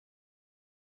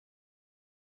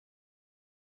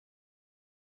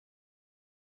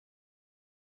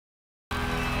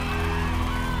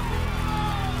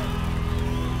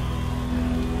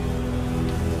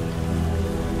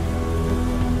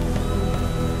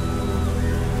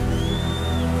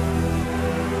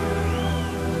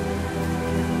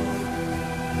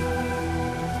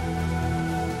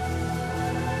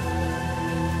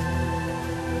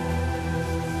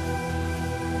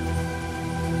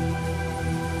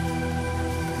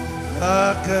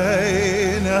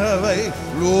Akaina Hawai'i,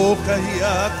 Lokahi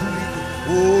akui,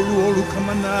 olu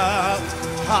kamana,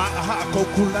 ha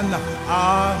kokulana,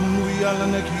 nui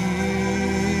alana kila.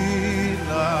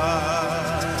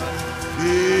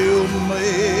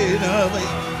 Mai na Hawai'i,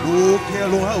 o ke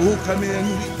aloha o ka mea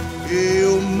nui,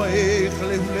 mai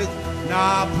kalehule, nā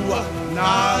pua,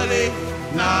 nā le,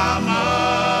 nā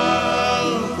mau.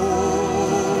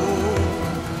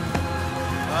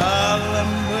 Ala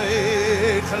mai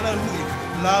kalahui,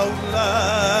 laula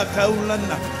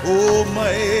kaulana, o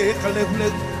mai kalehule,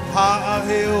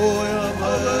 hahe o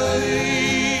Hawai'i.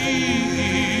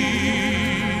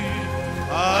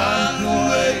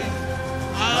 Anuai,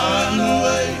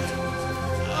 anuai,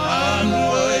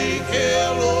 anuai ke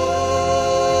aloha.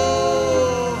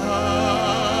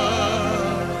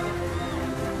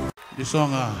 This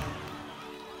song,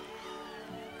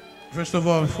 first of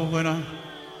all, before going on,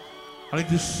 I'd like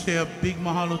to say a big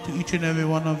mahalo to each and every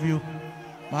one of you.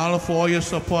 Mahalo for all your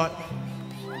support.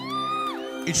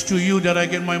 It's to you that I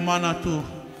get my mana to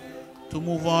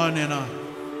move on, and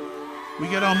we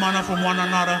get our mana from one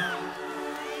another.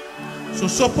 So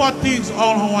support things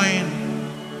all Hawaiian.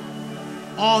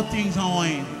 All things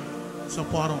Hawaiian.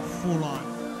 Support them full on.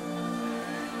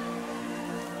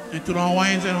 And to the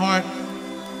Hawaiians at heart,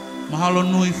 mahalo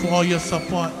nui for all your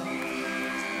support.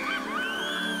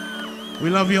 We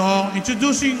love you all.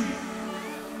 Introducing,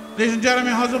 ladies and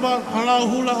gentlemen, how's about Halau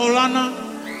Hula Olana,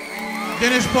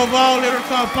 Dennis Pavao, Little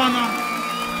Kapana,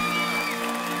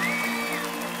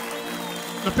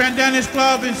 the Pandanus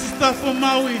Club and stuff from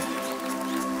Maui,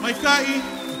 Maikai,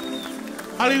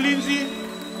 Ali Lindsay,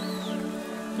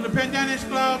 to the Pandanus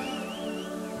Club,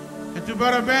 and to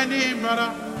Brother Bandy and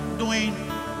Brother Dwayne.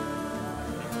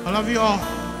 I love you all.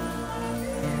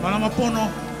 Malama Pono.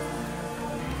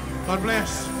 God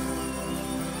bless.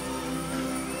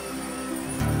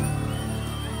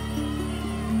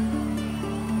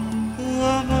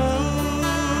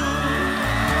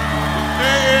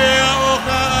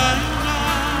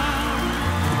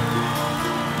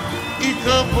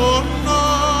 Pono,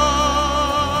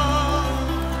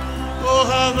 oh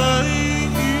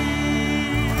Hawai'i,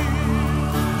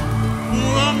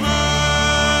 Uama,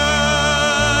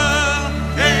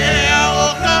 o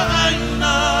ka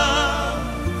Aina,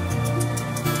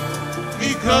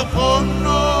 ika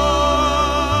Pono,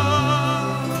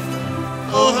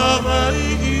 oh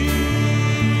Hawai'i.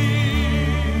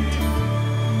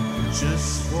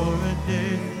 Just for a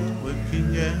day, we're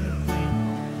king and queen.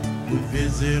 We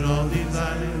visit all these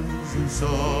islands and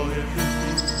saw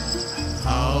everything.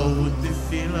 How would they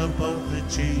feel about the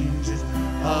changes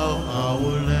of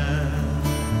our land?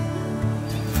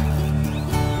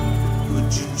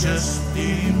 Could you just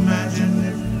imagine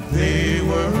if they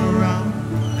were around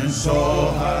and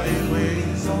saw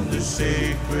highways on the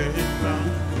sacred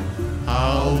ground?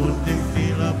 How would they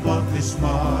feel about this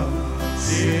smart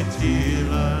city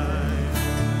life?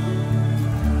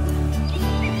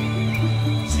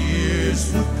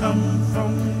 Tears would come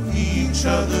from each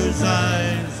other's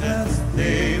eyes as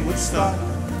they would start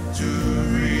to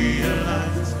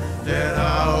realize that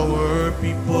our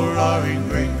people are in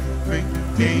great, great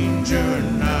danger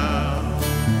now.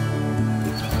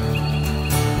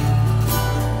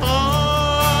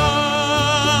 Oh,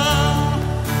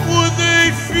 would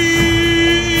they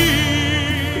feel?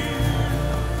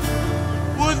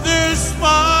 Would their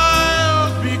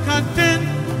smiles be content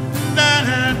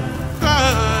and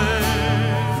cry?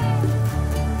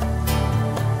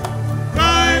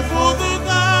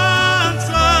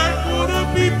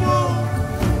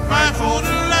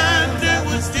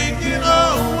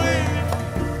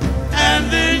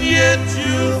 Yet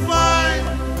you'll find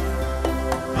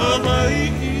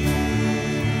Hawai'i.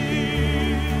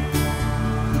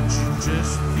 Could you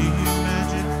just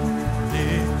imagine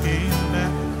they came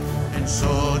back and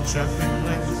saw traffic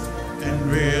lights and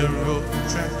railroad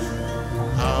tracks?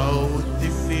 How would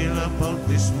they feel about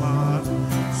this smart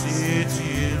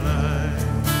city life?